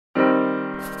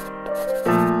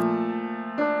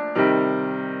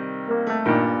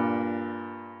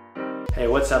Hey,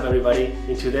 what's up everybody?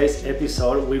 In today's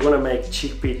episode we're gonna make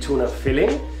chickpea tuna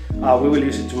filling. We will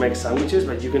use it to make sandwiches,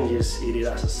 but you can just eat it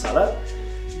as a salad.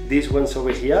 These ones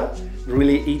over here,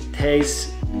 really it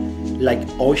tastes like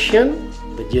ocean,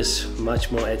 but just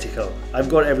much more ethical. I've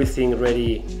got everything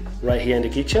ready right here in the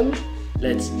kitchen.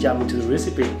 Let's jump into the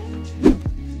recipe.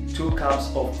 2 cups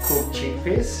of cooked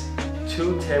chickpeas,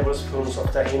 2 tablespoons of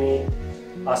tahini,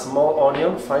 a small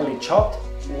onion finely chopped,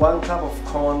 1 cup of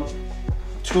corn,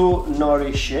 2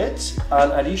 nori sheets,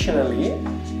 and additionally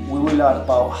we will add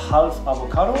about half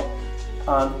avocado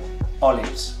and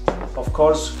olives. Of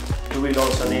course, we will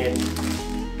also need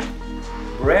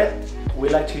bread. We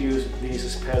like to use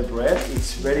this spelt bread.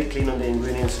 It's very clean on the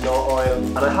ingredients, no oil.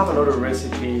 And I have another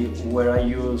recipe where I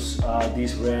use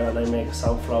this bread and I make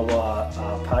sunflower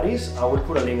patties. I will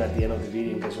put a link at the end of the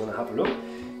video in case you want to have a look.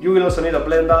 You will also need a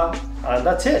blender, and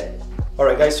that's it.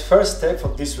 Alright guys, first step for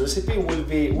this recipe will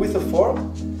be with a fork,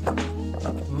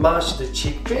 mash the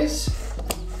chickpeas.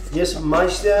 Just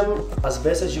mash them as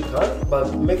best as you can,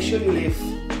 but make sure you leave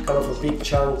kind of a big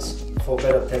chunks for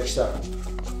better texture.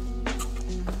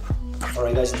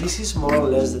 Alright guys, this is more or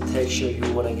less the texture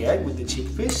you want to get with the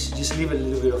chickpeas. Just leave a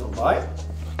little bit of a bite.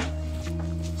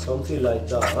 Something like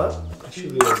that. That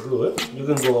should be good. You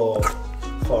can go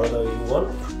further if you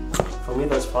want. For me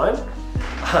that's fine.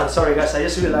 Sorry guys, I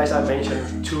just realized I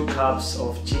mentioned 2 cups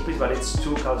of chickpeas, but it's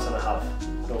 2 cups and a half.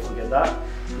 Don't forget that.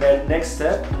 Then next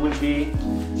step will be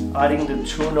adding the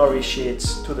 2 nori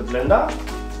sheets to the blender.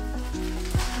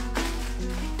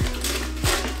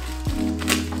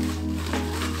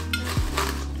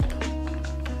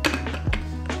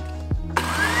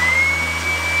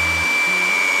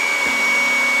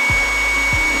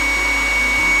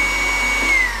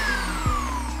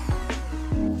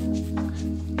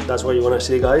 That's what you want to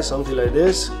see guys, something like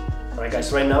this. Alright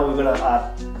guys, right now we're going to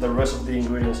add the rest of the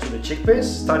ingredients to the chickpeas,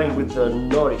 starting with the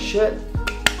nori sheet.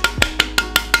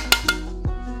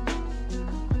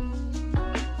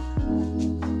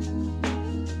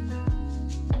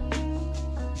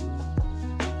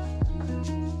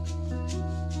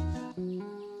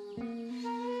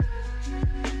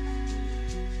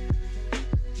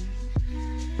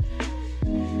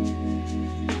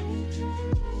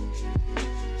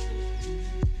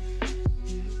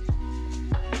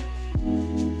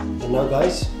 Now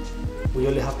guys, we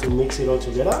only have to mix it all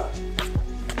together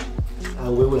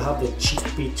and we will have the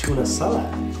chickpea tuna salad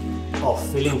or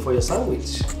filling for your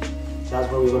sandwich. That's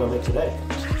what we're gonna make today.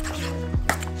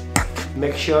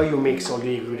 Make sure you mix all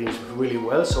the ingredients really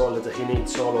well so all the tahini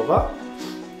is all over.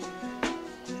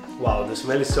 Wow, the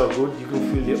smell is so good, you can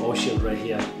feel the ocean right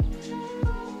here.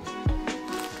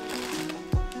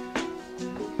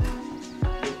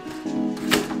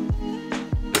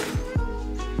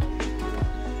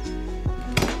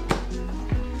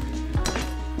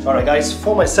 Alright guys,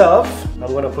 for myself, I'm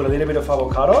going to put a little bit of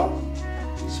avocado,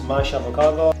 smash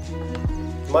avocado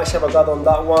on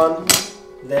that one,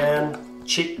 then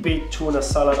chickpea tuna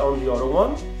salad on the other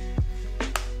one.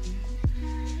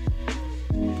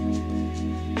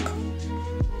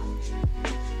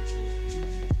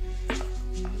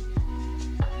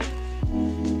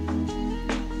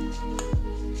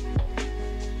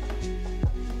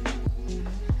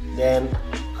 Then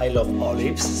I love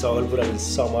olives, so I'll put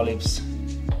some olives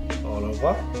all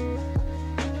over.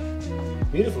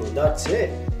 Beautiful, that's it.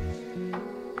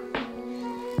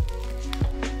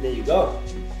 There you go.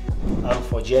 And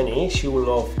for Jenny, she will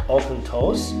love open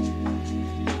toast.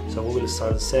 So we will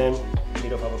start the same,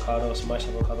 bit of avocado, smashed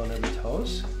avocado on every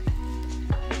toast.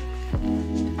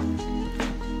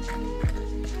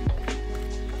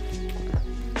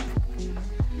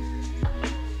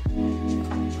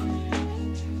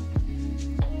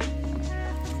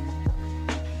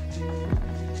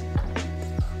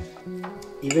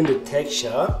 Even the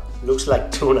texture looks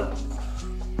like tuna.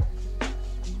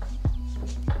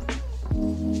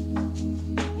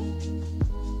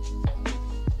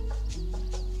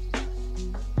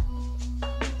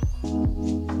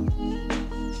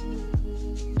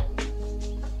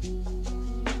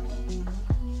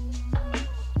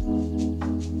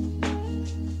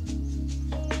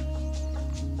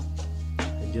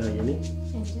 Enjoy, Jenny.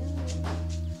 Enjoy.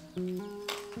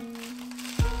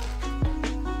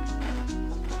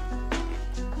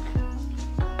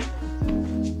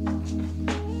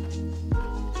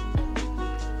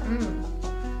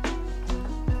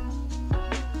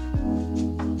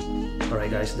 Alright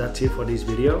guys, that's it for this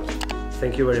video.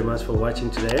 Thank you very much for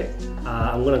watching today.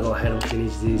 I'm gonna go ahead and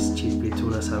finish this chickpea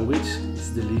tuna sandwich. It's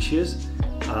delicious,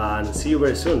 and see you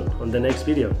very soon on the next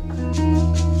video.